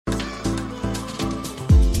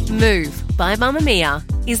Move by Mamamia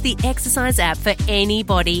is the exercise app for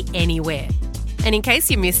anybody, anywhere. And in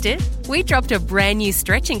case you missed it, we dropped a brand new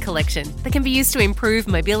stretching collection that can be used to improve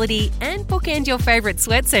mobility and bookend your favourite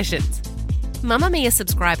sweat sessions. Mamamia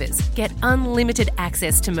subscribers get unlimited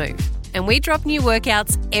access to Move, and we drop new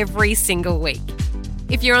workouts every single week.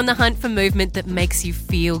 If you're on the hunt for movement that makes you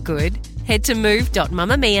feel good, head to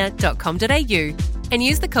move.mamamia.com.au and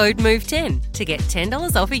use the code MOVE10 to get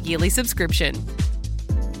 $10 off a yearly subscription.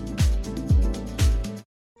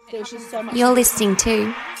 You're listening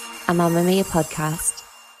to a Mamamia podcast.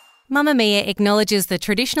 Mamamia acknowledges the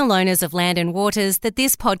traditional owners of land and waters that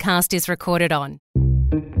this podcast is recorded on.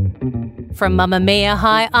 From Mamamia,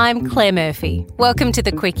 hi, I'm Claire Murphy. Welcome to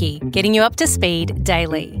The Quickie, getting you up to speed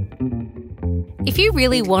daily. If you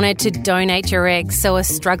really wanted to donate your eggs so a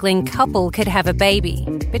struggling couple could have a baby,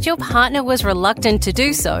 but your partner was reluctant to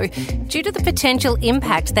do so due to the potential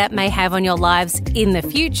impact that may have on your lives in the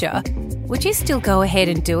future, would you still go ahead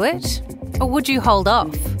and do it? Or would you hold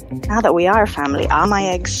off? Now that we are a family, are my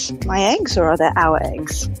eggs or are they our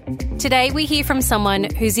eggs? Today we hear from someone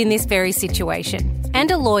who's in this very situation, and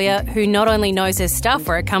a lawyer who not only knows her stuff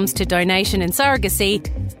where it comes to donation and surrogacy,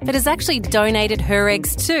 but has actually donated her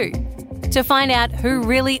eggs too, to find out who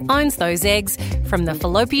really owns those eggs, from the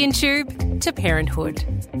fallopian tube to parenthood.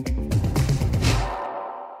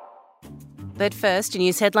 But first,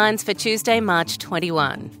 news headlines for Tuesday, March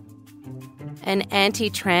 21. An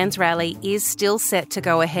anti-trans rally is still set to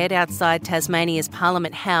go ahead outside Tasmania's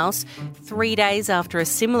Parliament House 3 days after a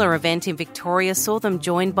similar event in Victoria saw them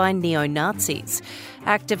joined by neo-Nazis.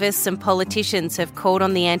 Activists and politicians have called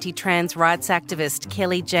on the anti-trans rights activist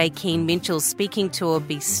Kelly J. Keane-Mitchell's speaking tour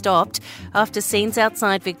be stopped after scenes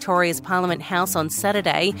outside Victoria's Parliament House on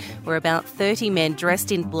Saturday where about 30 men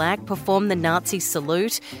dressed in black performed the Nazi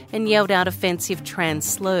salute and yelled out offensive trans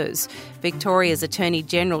slurs. Victoria's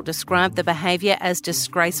Attorney-General described the behaviour as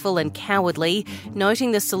disgraceful and cowardly,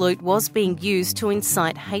 noting the salute was being used to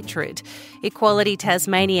incite hatred. Equality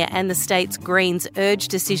Tasmania and the state's Greens urged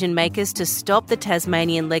decision-makers to stop the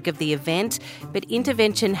Tasmanian leg of the event, but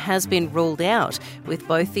intervention has been ruled out, with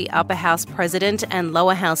both the Upper House President and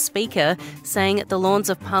Lower House Speaker saying the lawns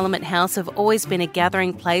of Parliament House have always been a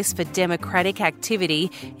gathering place for democratic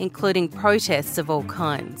activity, including protests of all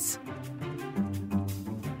kinds.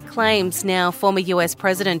 Claims now former US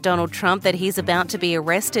President Donald Trump that he's about to be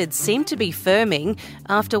arrested seem to be firming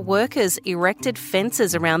after workers erected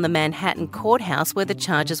fences around the Manhattan courthouse where the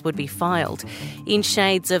charges would be filed. In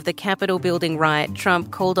shades of the Capitol building riot,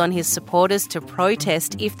 Trump called on his supporters to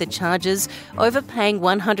protest if the charges over paying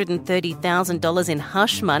 $130,000 in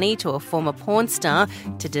hush money to a former porn star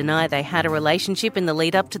to deny they had a relationship in the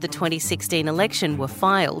lead up to the 2016 election were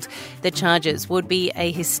filed. The charges would be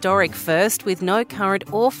a historic first, with no current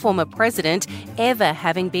or former president ever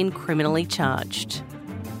having been criminally charged.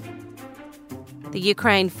 The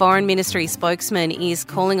Ukraine Foreign Ministry spokesman is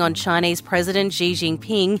calling on Chinese President Xi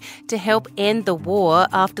Jinping to help end the war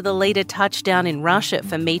after the leader touched down in Russia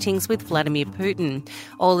for meetings with Vladimir Putin.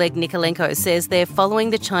 Oleg Nikolenko says they're following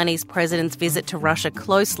the Chinese president's visit to Russia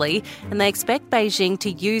closely, and they expect Beijing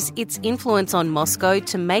to use its influence on Moscow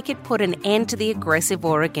to make it put an end to the aggressive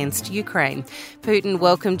war against Ukraine. Putin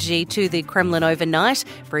welcomed Xi to the Kremlin overnight,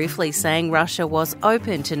 briefly saying Russia was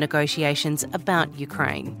open to negotiations about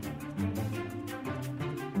Ukraine.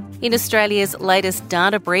 In Australia's latest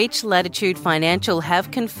data breach, Latitude Financial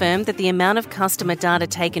have confirmed that the amount of customer data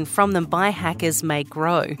taken from them by hackers may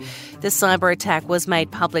grow. The cyber attack was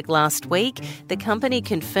made public last week, the company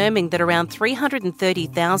confirming that around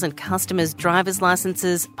 330,000 customers' driver's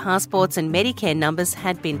licences, passports and Medicare numbers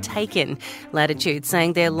had been taken. Latitude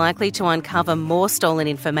saying they're likely to uncover more stolen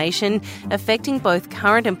information affecting both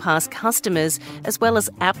current and past customers as well as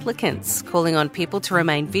applicants, calling on people to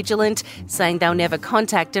remain vigilant, saying they'll never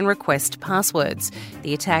contact and request passwords.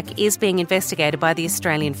 The attack is being investigated by the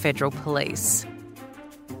Australian Federal Police.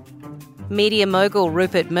 Media mogul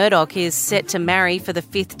Rupert Murdoch is set to marry for the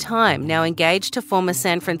 5th time, now engaged to former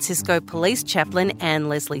San Francisco police chaplain Anne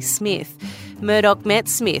Leslie Smith. Murdoch met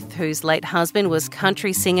Smith, whose late husband was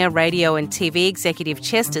country singer, radio and TV executive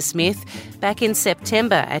Chester Smith, back in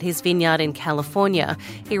September at his vineyard in California.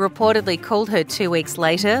 He reportedly called her 2 weeks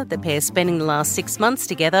later, the pair spending the last 6 months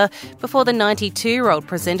together, before the 92-year-old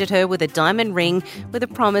presented her with a diamond ring with a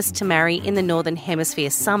promise to marry in the Northern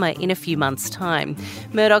Hemisphere summer in a few months' time.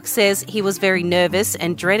 Murdoch says he was very nervous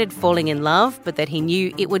and dreaded falling in love, but that he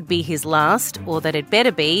knew it would be his last, or that it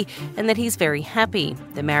better be, and that he's very happy.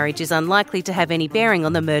 The marriage is unlikely to have any bearing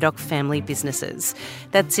on the Murdoch family businesses.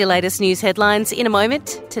 That's your latest news headlines. In a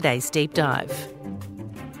moment, today's Deep Dive.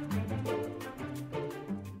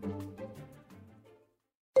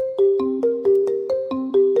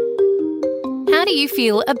 do you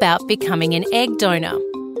feel about becoming an egg donor?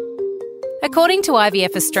 According to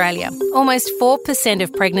IVF Australia, almost 4%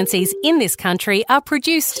 of pregnancies in this country are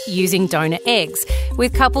produced using donor eggs,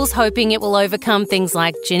 with couples hoping it will overcome things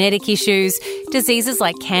like genetic issues, diseases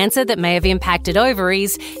like cancer that may have impacted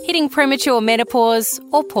ovaries, hitting premature menopause,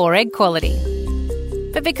 or poor egg quality.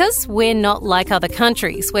 But because we're not like other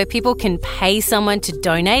countries where people can pay someone to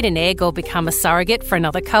donate an egg or become a surrogate for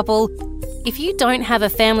another couple, if you don't have a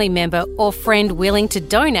family member or friend willing to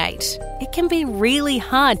donate, it can be really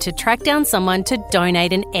hard to track down someone to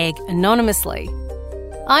donate an egg anonymously.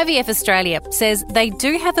 IVF Australia says they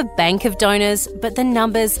do have a bank of donors, but the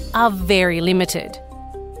numbers are very limited.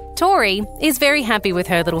 Tori is very happy with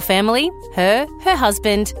her little family, her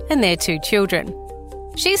husband, and their 2 children.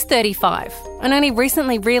 She's 35 and only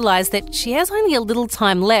recently realised that she has only a little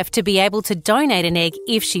time left to be able to donate an egg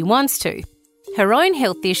if she wants to. Her own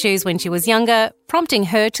health issues when she was younger prompting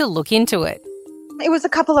her to look into it. It was a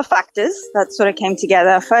couple of factors that sort of came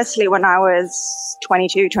together. Firstly, when I was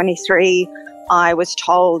 22, 23, I was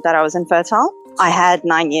told that I was infertile. I had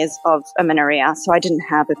 9 years of amenorrhea, so I didn't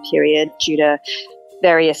have a period due to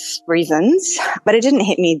various reasons. But it didn't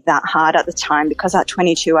hit me that hard at the time because at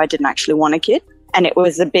 22, I didn't actually want a kid. And it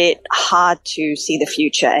was a bit hard to see the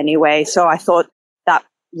future anyway. So I thought that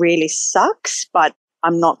really sucks, but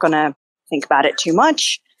I'm not going to think about it too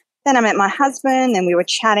much. Then I met my husband and we were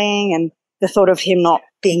chatting, and the thought of him not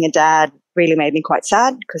being a dad really made me quite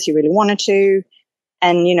sad because he really wanted to.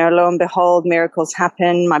 And, lo and behold, miracles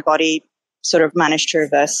happen. My body sort of managed to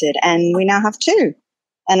reverse it, and we now have 2.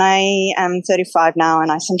 And I am 35 now, and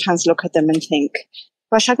I sometimes look at them and think,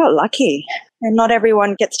 gosh, I got lucky. And not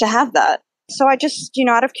everyone gets to have that. So I just,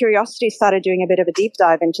 out of curiosity, started doing a bit of a deep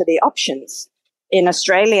dive into the options in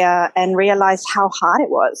Australia and realized how hard it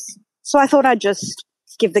was. So I thought I'd just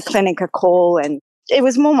give the clinic a call, and it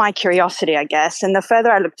was more my curiosity, I guess. And the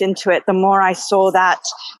further I looked into it, the more I saw that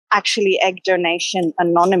actually egg donation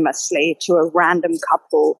anonymously to a random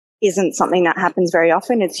couple isn't something that happens very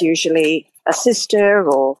often. It's usually a sister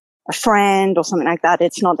or a friend or something like that.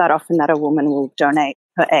 It's not that often that a woman will donate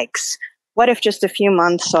her eggs. What if just a few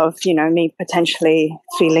months of, me potentially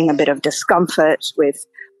feeling a bit of discomfort with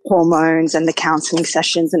hormones and the counseling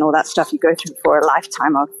sessions and all that stuff you go through for a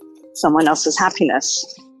lifetime of someone else's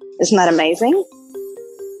happiness? Isn't that amazing?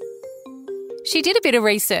 She did a bit of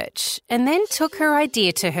research and then took her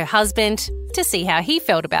idea to her husband to see how he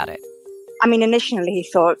felt about it. I mean, initially he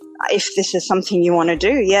thought, if this is something you want to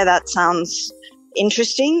do, yeah, that sounds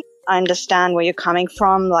interesting. I understand where you're coming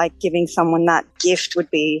from, like giving someone that gift would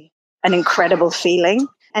be an incredible feeling.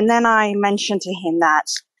 And then I mentioned to him that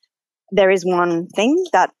there is one thing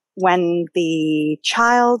that when the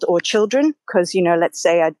child or children, because, let's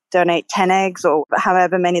say I donate 10 eggs or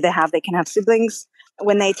however many they can have siblings.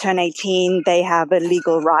 When they turn 18, they have a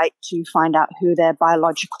legal right to find out who their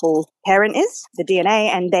biological parent is, the DNA,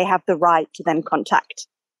 and they have the right to then contact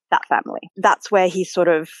that family. That's where he sort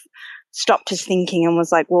of stopped his thinking and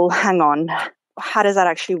was like, well, hang on, how does that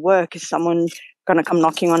actually work? Is someone going to come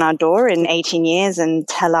knocking on our door in 18 years and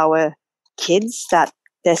tell our kids that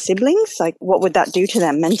they're siblings? Like, what would that do to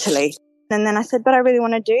them mentally? And then I said, but I really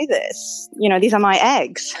want to do this. These are my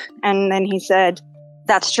eggs. And then he said,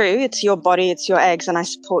 that's true. It's your body, it's your eggs, and I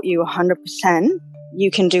support you 100%. You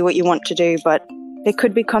can do what you want to do, but there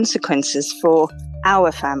could be consequences for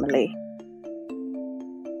our family.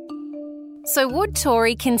 So would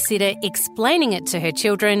Tori consider explaining it to her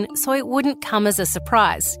children so it wouldn't come as a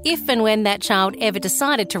surprise if and when that child ever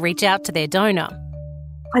decided to reach out to their donor?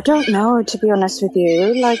 I don't know, to be honest with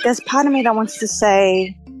you. There's part of me that wants to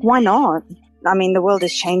say, why not? I mean, the world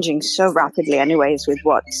is changing so rapidly anyways with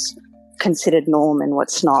what's considered norm and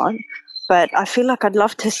what's not. But I feel like I'd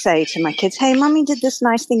love to say to my kids, hey, Mummy did this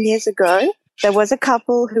nice thing years ago. There was a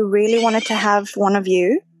couple who really wanted to have one of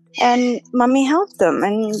you, and Mummy helped them.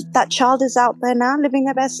 And that child is out there now living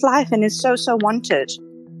their best life and is so, so wanted.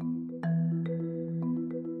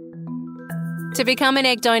 To become an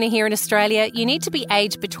egg donor here in Australia, you need to be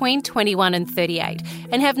aged between 21 and 38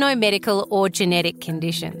 and have no medical or genetic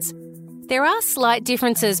conditions. There are slight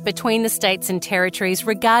differences between the states and territories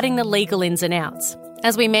regarding the legal ins and outs.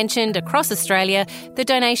 As we mentioned, across Australia, the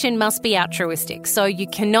donation must be altruistic, so you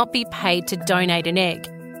cannot be paid to donate an egg.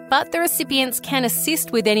 But the recipients can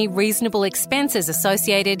assist with any reasonable expenses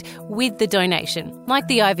associated with the donation, like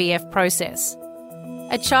the IVF process.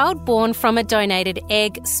 A child born from a donated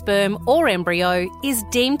egg, sperm or embryo is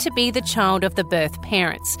deemed to be the child of the birth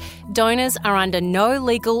parents. Donors are under no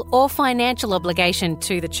legal or financial obligation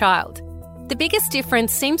to the child. The biggest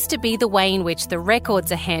difference seems to be the way in which the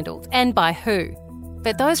records are handled and by who.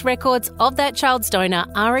 but those records of that child's donor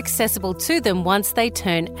are accessible to them once they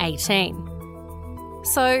turn 18.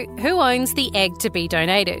 So, who owns the egg to be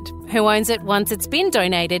donated? Who owns it once it's been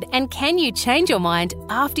donated? And can you change your mind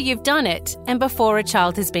after you've done it and before a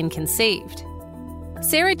child has been conceived?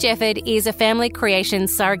 Sarah Jefford is a family creation,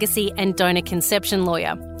 surrogacy and donor conception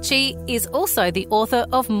lawyer. She is also the author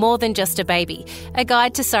of More Than Just a Baby, a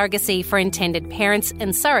guide to surrogacy for intended parents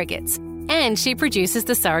and surrogates. And she produces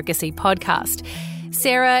the Surrogacy podcast.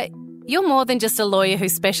 Sarah, you're more than just a lawyer who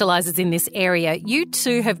specialises in this area. You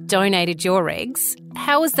too have donated your eggs.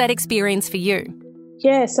 How was that experience for you?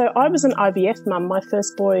 Yeah, so I was an IVF mum. My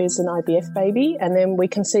first boy is an IVF baby, and then we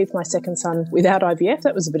conceived my second son without IVF.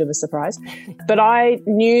 That was a bit of a surprise. But I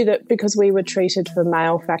knew that because we were treated for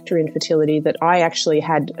male factor infertility, that I actually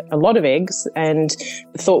had a lot of eggs and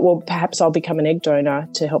thought, well, perhaps I'll become an egg donor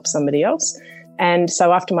to help somebody else. And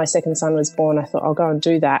so after my second son was born, I thought I'll go and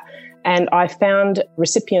do that. And I found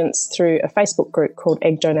recipients through a Facebook group called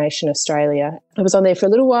Egg Donation Australia. I was on there for a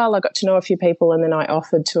little while. I got to know a few people, and then I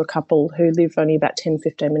offered to a couple who live only about 10,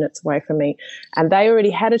 15 minutes away from me. And they already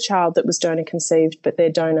had a child that was donor conceived, but their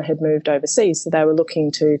donor had moved overseas. So they were looking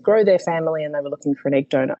to grow their family and they were looking for an egg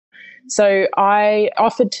donor. So I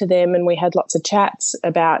offered to them, and we had lots of chats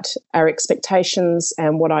about our expectations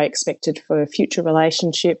and what I expected for a future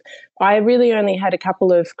relationship. I really only had a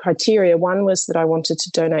couple of criteria. One was that I wanted to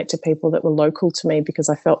donate to people that were local to me because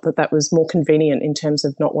I felt that that was more convenient in terms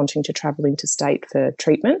of not wanting to travel interstate for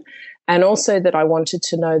treatment. And also that I wanted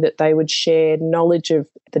to know that they would share knowledge of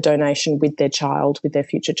the donation with their child, with their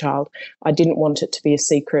future child. I didn't want it to be a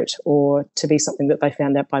secret or to be something that they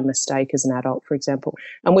found out by mistake as an adult, for example.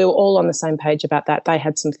 And we were all on the same page about that. They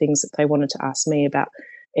had some things that they wanted to ask me about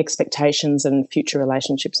expectations and future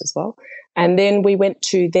relationships as well. And then we went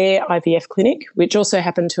to their IVF clinic, which also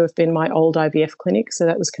happened to have been my old IVF clinic, so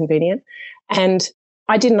that was convenient. And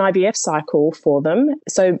I did an IVF cycle for them.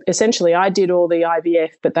 So essentially I did all the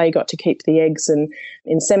IVF, but they got to keep the eggs and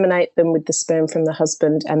inseminate them with the sperm from the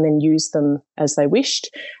husband and then use them as they wished.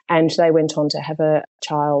 And they went on to have a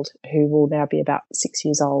child who will now be about 6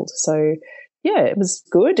 years old. So yeah, it was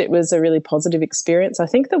good. It was a really positive experience. I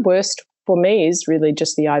think the worst for me is really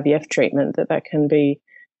just the IVF treatment, that can be,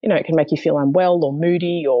 it can make you feel unwell or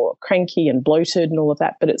moody or cranky and bloated and all of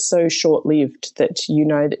that, but it's so short-lived that you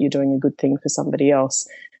know that you're doing a good thing for somebody else,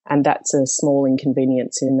 and that's a small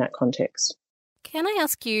inconvenience in that context. Can I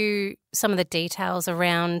ask you some of the details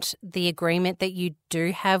around the agreement that you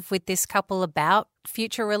do have with this couple about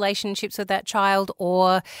future relationships with that child,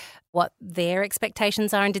 or what their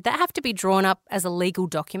expectations are, and did that have to be drawn up as a legal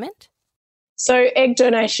document? So egg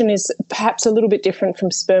donation is perhaps a little bit different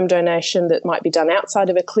from sperm donation that might be done outside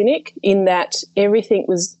of a clinic, in that everything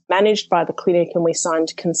was managed by the clinic and we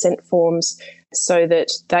signed consent forms so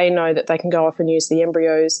that they know that they can go off and use the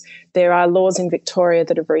embryos. There are laws in Victoria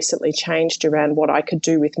that have recently changed around what I could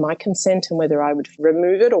do with my consent and whether I would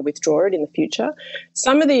remove it or withdraw it in the future.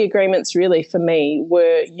 Some of the agreements really for me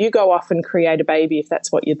were, you go off and create a baby if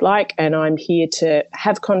that's what you'd like, and I'm here to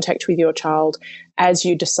have contact with your child as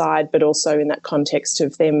you decide, but also in that context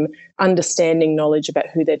of them understanding knowledge about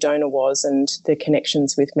who their donor was and the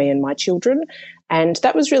connections with me and my children. And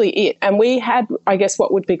that was really it. And we had, I guess,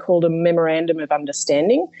 what would be called a memorandum of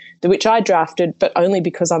understanding, which I drafted, but only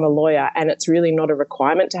because I'm a lawyer and it's really not a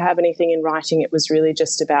requirement to have anything in writing. It was really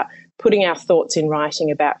just about putting our thoughts in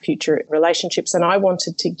writing about future relationships. And I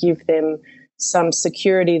wanted to give them some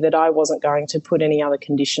security that I wasn't going to put any other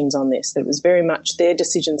conditions on this, that it was very much their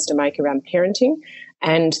decisions to make around parenting,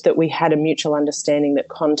 and that we had a mutual understanding that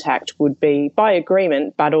contact would be by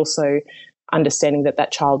agreement, but also understanding that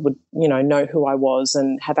that child would, know who I was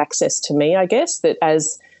and have access to me, I guess, that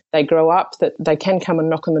as they grow up, that they can come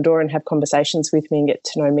and knock on the door and have conversations with me and get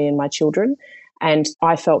to know me and my children. And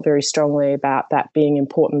I felt very strongly about that being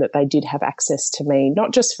important, that they did have access to me,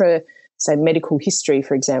 not just for, say, medical history,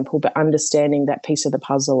 for example, but understanding that piece of the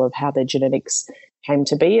puzzle of how their genetics came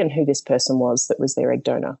to be and who this person was that was their egg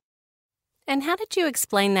donor. And how did you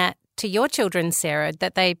explain that to your children, Sarah,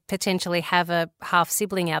 that they potentially have a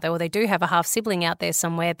half-sibling out there, or they do have a half-sibling out there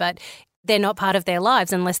somewhere, but they're not part of their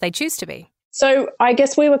lives unless they choose to be? So I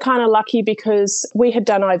guess we were kind of lucky because we had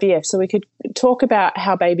done IVF, so we could talk about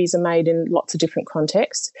how babies are made in lots of different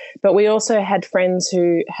contexts. But we also had friends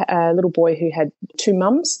who, a little boy who had two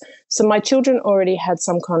mums. So my children already had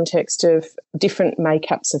some context of different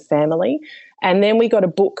makeups of family. And then we got a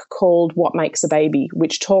book called What Makes a Baby,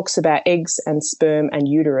 which talks about eggs and sperm and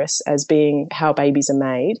uterus as being how babies are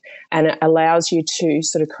made. And it allows you to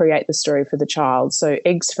sort of create the story for the child. So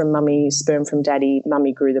eggs from mummy, sperm from daddy,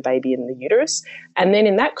 mummy grew the baby in the uterus. And then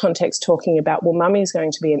in that context, talking about, well, mummy's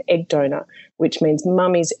going to be an egg donor, which means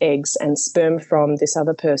mummy's eggs and sperm from this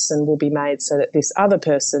other person will be made so that this other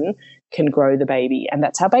person can grow the baby. And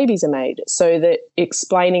that's how babies are made. So that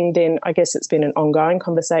explaining then, I guess it's been an ongoing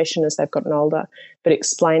conversation as they've gotten older, but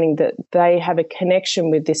explaining that they have a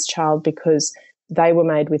connection with this child because they were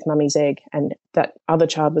made with mummy's egg and that other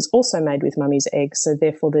child was also made with mummy's egg. So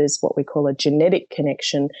therefore there's what we call a genetic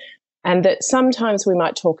connection. And that sometimes we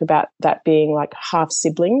might talk about that being like half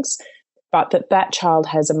siblings, but that child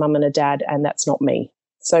has a mum and a dad and that's not me.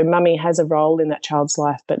 So mummy has a role in that child's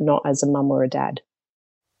life, but not as a mum or a dad.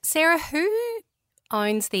 Sarah, who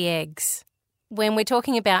owns the eggs? When we're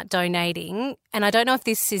talking about donating, and I don't know if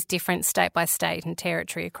this is different state by state and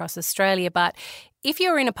territory across Australia, but if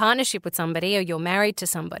you're in a partnership with somebody or you're married to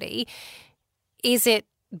somebody, is it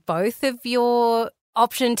both of your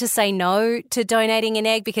option to say no to donating an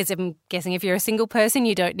egg? Because I'm guessing if you're a single person,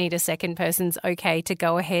 you don't need a second person's okay to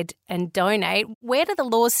go ahead and donate. Where do the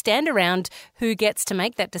laws stand around who gets to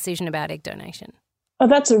make that decision about egg donation? Oh,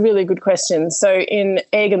 that's a really good question. So in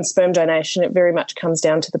egg and sperm donation, it very much comes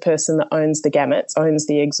down to the person that owns the gametes, owns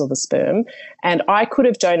the eggs or the sperm. And I could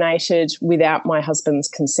have donated without my husband's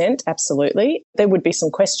consent, absolutely. There would be some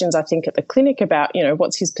questions, I think, at the clinic about,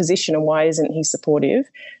 what's his position and why isn't he supportive?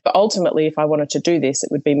 But ultimately, if I wanted to do this, it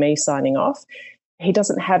would be me signing off. He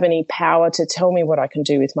doesn't have any power to tell me what I can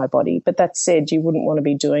do with my body. But that said, you wouldn't want to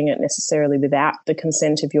be doing it necessarily without the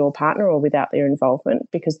consent of your partner or without their involvement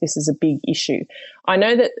because this is a big issue. I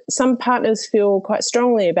know that some partners feel quite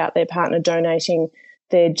strongly about their partner donating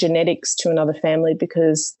their genetics to another family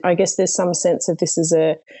because I guess there's some sense of this is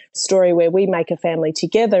a story where we make a family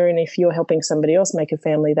together, and if you're helping somebody else make a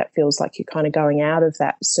family, that feels like you're kind of going out of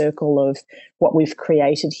that circle of what we've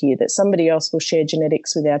created here, that somebody else will share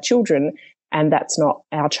genetics with our children and that's not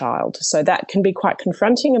our child. So that can be quite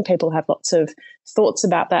confronting and people have lots of thoughts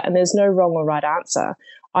about that and there's no wrong or right answer.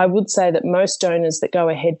 I would say that most donors that go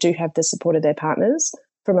ahead do have the support of their partners.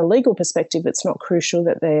 From a legal perspective, it's not crucial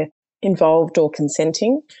that they're involved or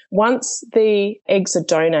consenting. Once the eggs are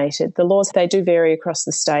donated, the laws, they do vary across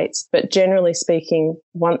the states, but generally speaking,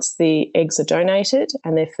 once the eggs are donated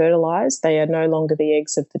and they're fertilised, they are no longer the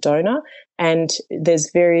eggs of the donor. And there's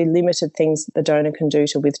very limited things that the donor can do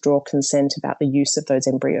to withdraw consent about the use of those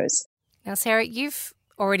embryos. Now, Sarah, you've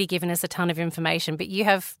already given us a ton of information, but you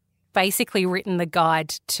have basically written the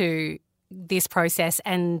guide to this process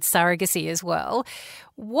and surrogacy as well.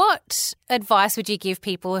 What advice would you give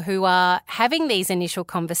people who are having these initial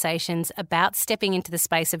conversations about stepping into the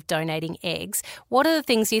space of donating eggs? What are the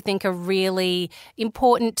things you think are really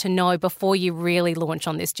important to know before you really launch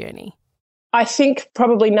on this journey? I think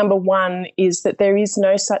probably number one is that there is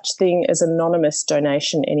no such thing as anonymous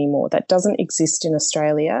donation anymore. That doesn't exist in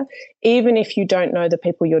Australia. Even if you don't know the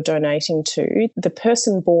people you're donating to, the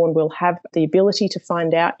person born will have the ability to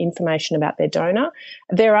find out information about their donor.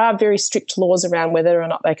 There are very strict laws around whether or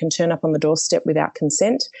not they can turn up on the doorstep without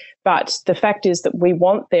consent. But the fact is that we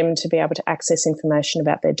want them to be able to access information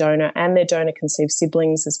about their donor and their donor-conceived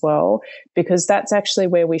siblings as well, because that's actually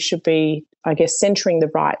where we should be, I guess, centering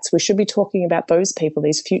the rights. We should be talking about those people,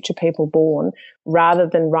 these future people born, rather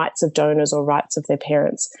than rights of donors or rights of their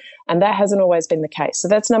parents. And that hasn't always been the case. So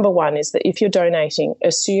that's number one, is that if you're donating,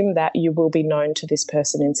 assume that you will be known to this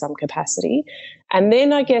person in some capacity. And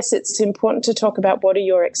then I guess it's important to talk about what are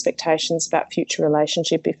your expectations about future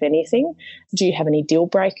relationship, if anything. Do you have any deal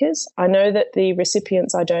breakers? I know that the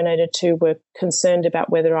recipients I donated to were concerned about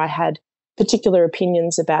whether I had particular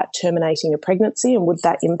opinions about terminating a pregnancy and would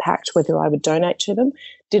that impact whether I would donate to them?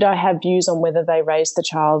 Did I have views on whether they raised the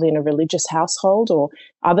child in a religious household or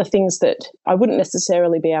other things that I wouldn't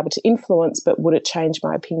necessarily be able to influence, but would it change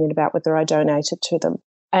my opinion about whether I donated to them?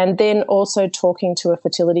 And then also talking to a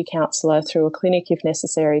fertility counsellor through a clinic if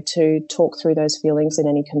necessary to talk through those feelings and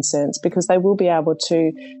any concerns, because they will be able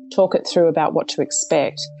to talk it through about what to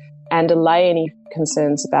expect and allay any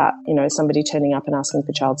concerns about, somebody turning up and asking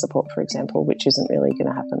for child support, for example, which isn't really going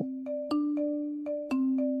to happen.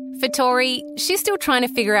 For Tori, she's still trying to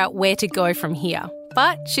figure out where to go from here,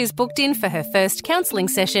 but she's booked in for her first counselling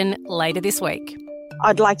session later this week.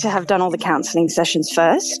 I'd like to have done all the counselling sessions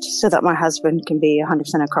first so that my husband can be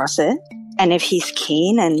 100% across it. And if he's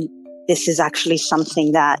keen and this is actually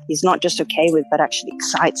something that he's not just okay with, but actually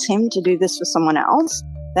excites him to do this for someone else,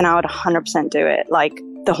 then I would 100% do it. Like,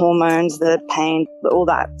 The hormones, the pain, all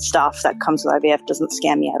that stuff that comes with IVF doesn't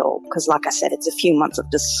scare me at all because, like I said, it's a few months of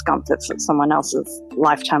discomfort for someone else's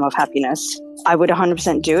lifetime of happiness. I would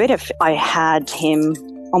 100% do it if I had him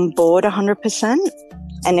on board 100%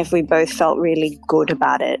 and if we both felt really good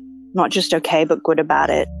about it. Not just okay, but good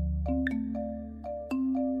about it.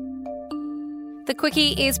 The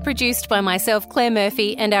Quickie is produced by myself, Claire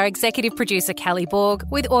Murphy, and our executive producer, Callie Borg,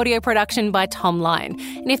 with audio production by Tom Line.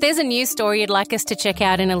 And if there's a news story you'd like us to check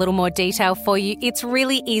out in a little more detail for you, it's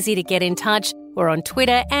really easy to get in touch. We're on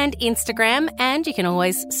Twitter and Instagram, and you can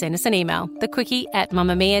always send us an email,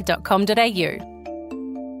 thequickie@mamamia.com.au.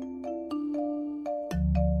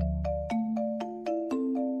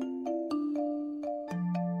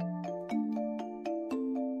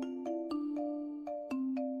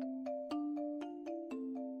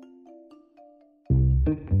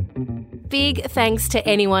 Big thanks to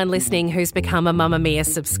anyone listening who's become a Mamamia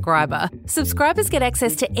subscriber. Subscribers get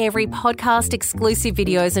access to every podcast, exclusive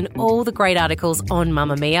videos and all the great articles on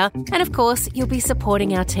Mamamia. And of course, you'll be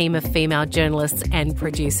supporting our team of female journalists and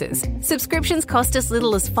producers. Subscriptions cost as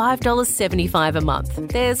little as $5.75 a month.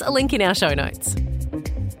 There's a link in our show notes.